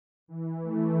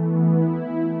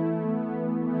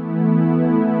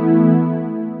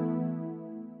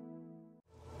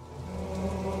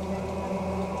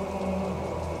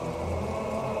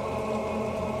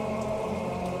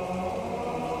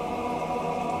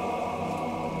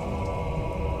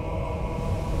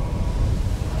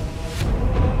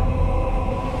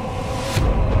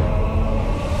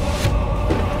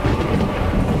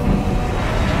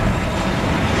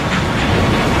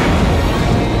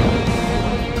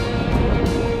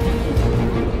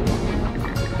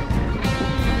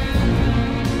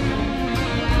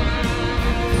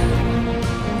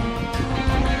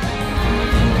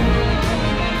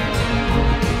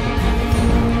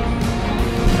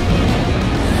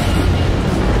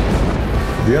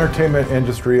The entertainment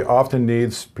industry often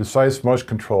needs precise motion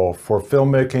control for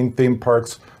filmmaking, theme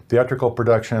parks, theatrical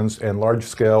productions, and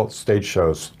large-scale stage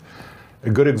shows. A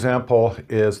good example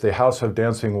is the House of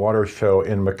Dancing Water show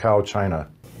in Macau, China.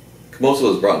 Komoso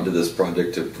was brought into this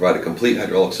project to provide a complete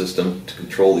hydraulic system to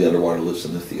control the underwater lifts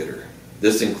in the theater.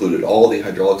 This included all the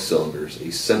hydraulic cylinders,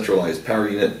 a centralized power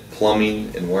unit,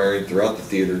 plumbing and wiring throughout the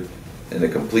theater, and a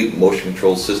complete motion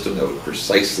control system that would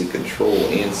precisely control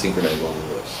and synchronize all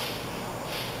the lifts.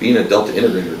 Being a Delta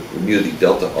integrator, we knew the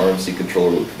Delta RMC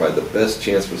controller would provide the best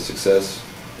chance for success,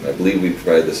 and I believe we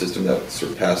provided the system that would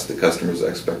surpass the customer's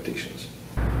expectations.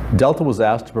 Delta was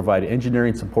asked to provide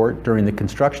engineering support during the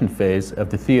construction phase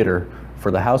of the theater for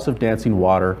the House of Dancing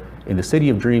Water in the City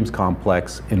of Dreams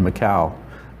complex in Macau.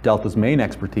 Delta's main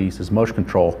expertise is motion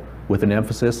control, with an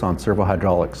emphasis on servo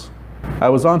hydraulics. I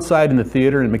was on site in the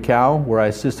theater in Macau, where I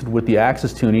assisted with the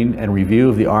axis tuning and review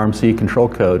of the RMC control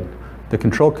code. The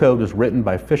control code was written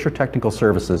by Fisher Technical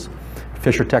Services.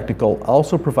 Fisher Technical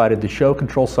also provided the show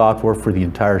control software for the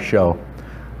entire show.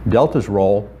 Delta's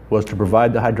role was to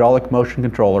provide the hydraulic motion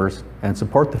controllers and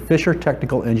support the Fisher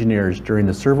technical engineers during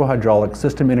the servo hydraulic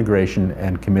system integration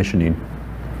and commissioning.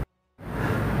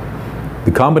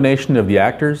 The combination of the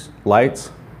actors,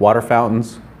 lights, water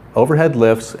fountains, overhead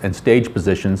lifts, and stage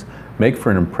positions make for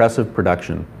an impressive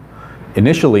production.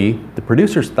 Initially, the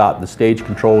producers thought the stage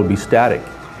control would be static,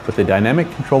 but the dynamic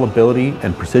controllability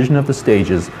and precision of the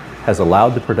stages has allowed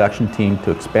the production team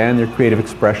to expand their creative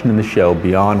expression in the show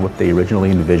beyond what they originally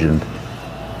envisioned.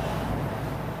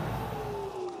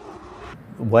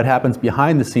 What happens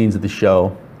behind the scenes of the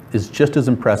show is just as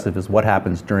impressive as what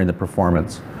happens during the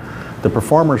performance. The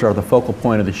performers are the focal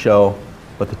point of the show,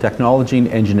 but the technology and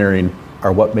engineering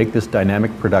are what make this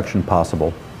dynamic production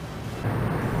possible.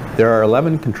 There are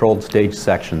 11 controlled stage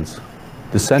sections.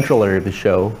 The central area of the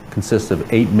show consists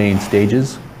of 8 main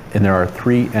stages, and there are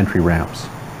 3 entry ramps.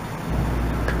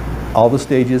 All the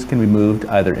stages can be moved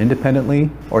either independently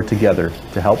or together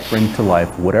to help bring to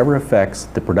life whatever effects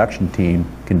the production team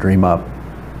can dream up.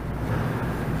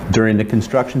 During the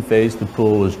construction phase, the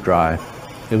pool was dry.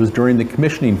 It was during the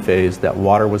commissioning phase that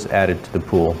water was added to the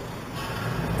pool.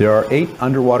 There are 8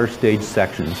 underwater stage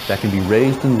sections that can be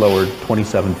raised and lowered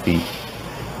 27 feet.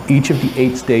 Each of the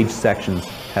 8 stage sections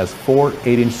has 4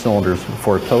 8-inch cylinders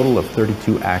for a total of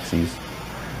 32 axes.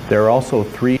 There are also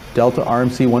 3 Delta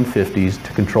RMC 150s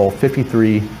to control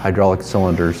 53 hydraulic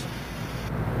cylinders.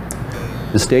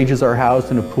 The stages are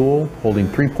housed in a pool holding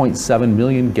 3.7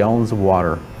 million gallons of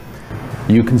water.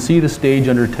 You can see the stage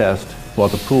under test while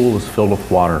the pool is filled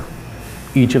with water.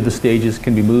 Each of the stages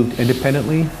can be moved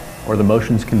independently, or the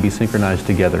motions can be synchronized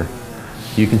together.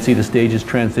 You can see the stages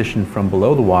transition from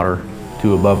below the water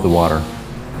to above the water.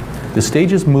 The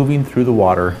stages moving through the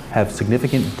water have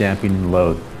significant damping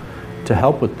load. To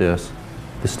help with this,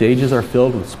 the stages are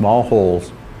filled with small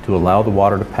holes to allow the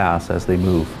water to pass as they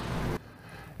move.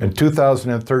 In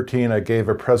 2013, I gave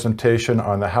a presentation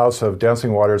on the House of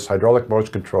Dancing Water's hydraulic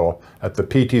motion control at the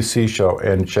PTC show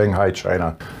in Shanghai,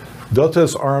 China.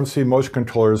 Delta's RMC motion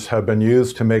controllers have been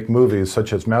used to make movies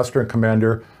such as Master and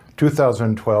Commander,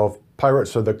 2012,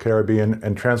 Pirates of the Caribbean,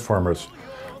 and Transformers.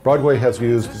 Broadway has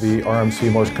used the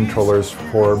RMC motion controllers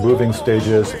for moving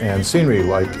stages and scenery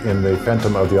like in the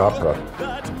Phantom of the Opera.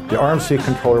 The RMC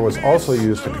controller was also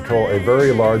used to control a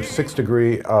very large 6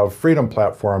 Degree of Freedom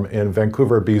platform in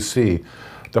Vancouver, BC.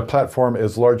 The platform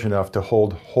is large enough to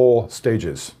hold whole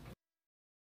stages.